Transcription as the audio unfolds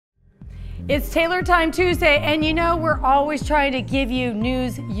It's Taylor Time Tuesday, and you know we're always trying to give you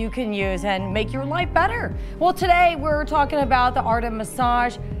news you can use and make your life better. Well, today we're talking about the art of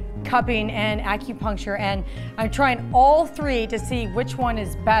massage, cupping, and acupuncture, and I'm trying all three to see which one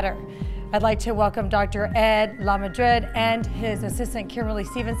is better. I'd like to welcome Dr. Ed LaMadrid and his assistant Kimberly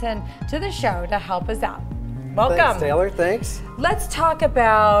Stevenson to the show to help us out. Welcome. Thanks, Taylor. Thanks. Let's talk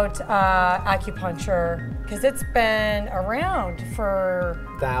about acupuncture, because it's been around for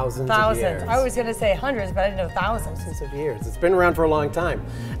thousands of years. I was going to say hundreds, but I didn't know thousands. Thousands of years. It's been around for a long time.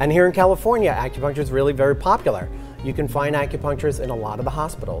 And here in California, acupuncture is really very popular. You can find acupuncturists in a lot of the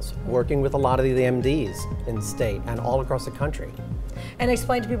hospitals, working with a lot of the MDs in the state and all across the country. And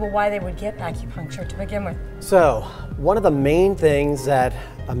explain to people why they would get acupuncture to begin with. So, one of the main things that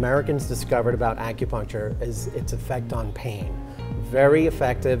Americans discovered about acupuncture is its effect on pain. Very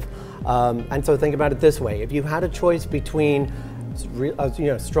effective. And so think about it this way. If you had a choice between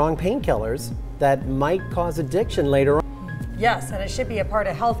strong painkillers that might cause addiction later on. Yes, and it should be a part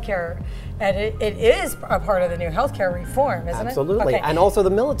of healthcare. And it is a part of the new healthcare reform, isn't it? Absolutely. Okay. And also the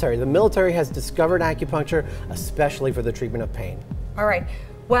military. The military has discovered acupuncture, especially for the treatment of pain. All right.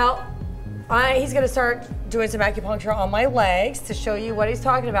 Well, he's going to start doing some acupuncture on my legs to show you what he's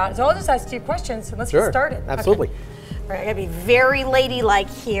talking about. So I'll just ask you questions and let's get started. Absolutely. Okay. All right, I got to be very ladylike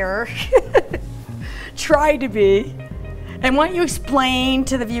here. Try to be. And why don't you explain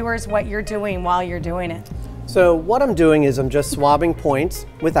to the viewers what you're doing while you're doing it? So what I'm doing is I'm just swabbing points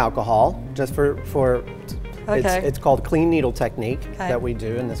with alcohol, just for it's called clean needle technique that we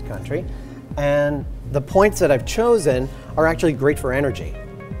do in this country. And the points that I've chosen are actually great for energy.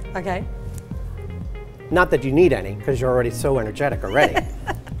 Okay. Not that you need any, because you're already so energetic already.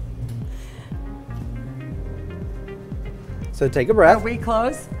 So take a breath. Are we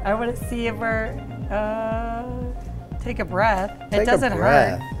close? I want to see if we're, take a breath. Take it doesn't a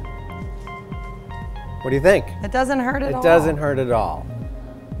breath. hurt. What do you think? It doesn't hurt at all. It doesn't hurt at all.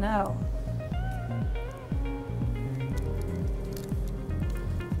 No.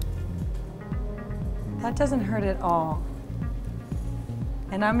 That doesn't hurt at all.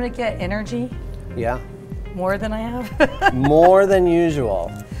 And I'm going to get energy. Yeah. More than I have. More than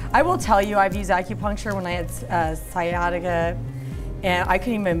usual. I will tell you, I've used acupuncture when I had sciatica and I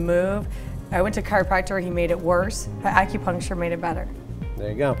couldn't even move. I went to chiropractor, he made it worse, but acupuncture made it better. There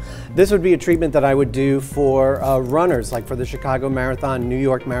you go. This would be a treatment that I would do for runners, like for the Chicago Marathon, New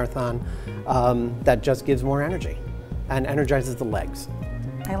York Marathon, that just gives more energy and energizes the legs.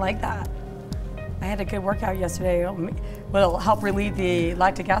 I like that. I had a good workout yesterday. Will it help relieve the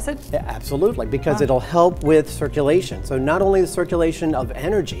lactic acid? Yeah, absolutely, because it'll help with circulation. So not only the circulation of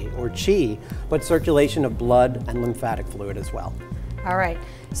energy, or chi, but circulation of blood and lymphatic fluid as well. All right.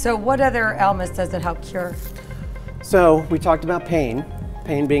 So what other ailments does it help cure? So we talked about pain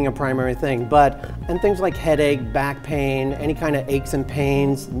being a primary thing, and things like headache, back pain, any kind of aches and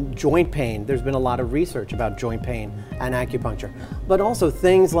pains, joint pain. There's been a lot of research about joint pain and acupuncture, but also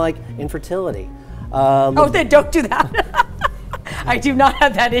things like infertility. Oh, then don't do that. I do not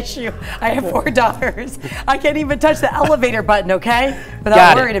have that issue. I have 4 daughters. I can't even touch the elevator button, okay?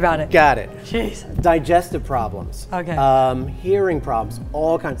 Without worried about it. Got it. Jeez. Digestive problems. Okay. Hearing problems,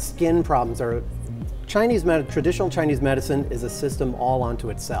 all kinds, skin problems. Traditional Chinese medicine is a system all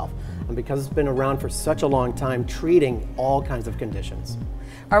unto itself. And because it's been around for such a long time, treating all kinds of conditions.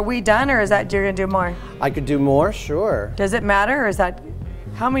 Are we done, or is that you're gonna do more? I could do more, sure. Does it matter, or is that,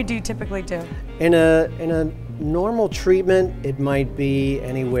 how many do you typically do? In a normal treatment, it might be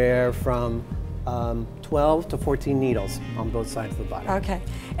anywhere from 12 to 14 needles on both sides of the body. Okay.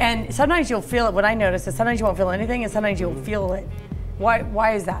 And sometimes you'll feel it. What I notice is sometimes you won't feel anything, and sometimes you'll feel it.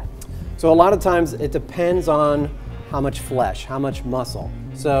 Why is that? So a lot of times it depends on how much flesh, how much muscle.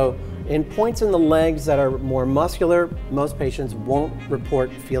 So in points in the legs that are more muscular, most patients won't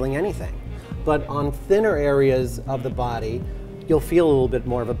report feeling anything. But on thinner areas of the body, you'll feel a little bit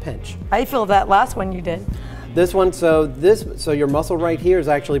more of a pinch. I feel that last one you did. This one, so your muscle right here is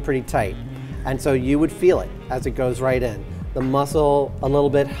actually pretty tight. And so you would feel it as it goes right in. The muscle a little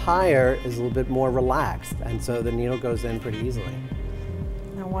bit higher is a little bit more relaxed. And so the needle goes in pretty easily.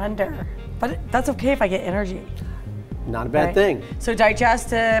 No wonder. But that's okay if I get energy. Not a bad thing. So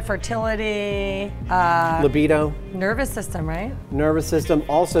digestive, fertility, libido. Nervous system, right? Nervous system,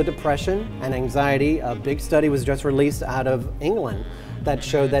 also depression and anxiety. A big study was just released out of England that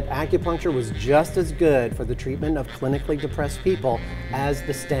showed that acupuncture was just as good for the treatment of clinically depressed people as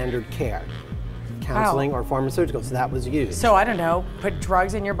the standard care. Counseling or pharmaceuticals, that was used. So I don't know, put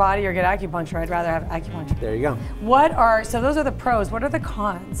drugs in your body or get acupuncture. I'd rather have acupuncture. There you go. So those are the pros. What are the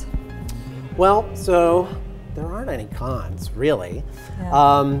cons? Well, so there aren't any cons, really.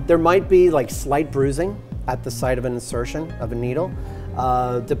 Yeah. There might be like slight bruising at the site of an insertion of a needle.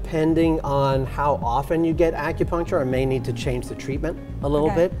 Depending on how often you get acupuncture, I may need to change the treatment a little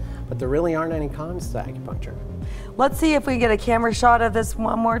bit, but there really aren't any cons to acupuncture. Let's see if we get a camera shot of this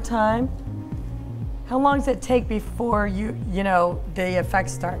one more time. How long does it take before the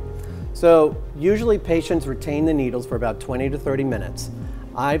effects start? So usually patients retain the needles for about 20 to 30 minutes.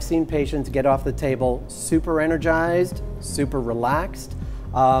 I've seen patients get off the table super energized, super relaxed,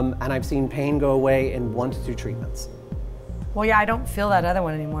 and I've seen pain go away in 1 to 2 treatments. Well, yeah, I don't feel that other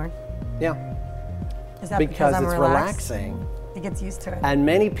one anymore. Yeah. Is that because I'm it's relaxed? relaxing. It gets used to it. And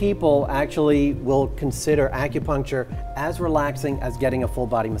many people actually will consider acupuncture as relaxing as getting a full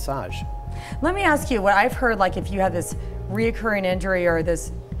body massage. Let me ask you, what I've heard, like if you have this reoccurring injury or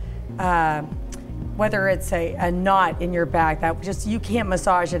this, whether it's a knot in your back that just you can't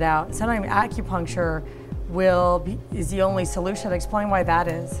massage it out, sometimes acupuncture is the only solution. Explain why that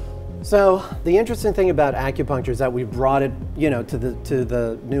is. So the interesting thing about acupuncture is that we brought it, to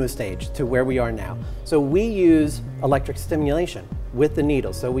the newest stage, to where we are now. So we use electric stimulation with the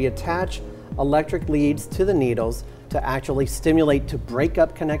needles. So we attach electric leads to the needles to actually stimulate, to break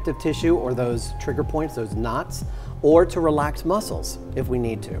up connective tissue or those trigger points, those knots, or to relax muscles if we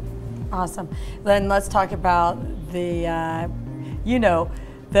need to. Awesome. Then let's talk about the,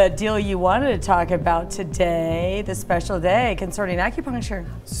 the deal you wanted to talk about today, the special day concerning acupuncture.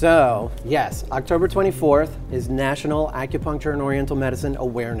 So, yes, October 24th is National Acupuncture and Oriental Medicine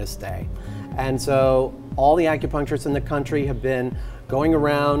Awareness Day. And so all the acupuncturists in the country have been going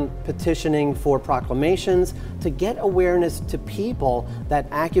around petitioning for proclamations to get awareness to people that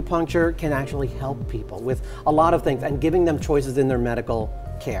acupuncture can actually help people with a lot of things and giving them choices in their medical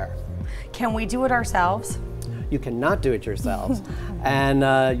care. Can we do it ourselves? You cannot do it yourselves. And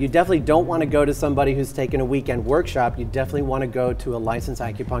you definitely don't want to go to somebody who's taken a weekend workshop. You definitely want to go to a licensed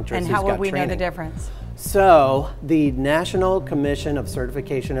acupuncturist and who's how got will we training. know the difference? So the National Commission of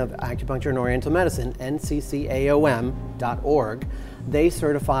Certification of Acupuncture and Oriental Medicine, nccaom.org, they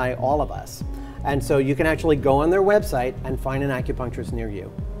certify all of us. And so you can actually go on their website and find an acupuncturist near you.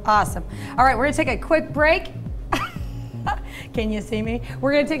 Awesome. All right, we're going to take a quick break. Can you see me?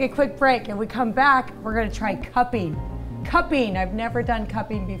 We're going to take a quick break, and we come back, we're going to try cupping. Cupping. I've never done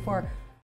cupping before.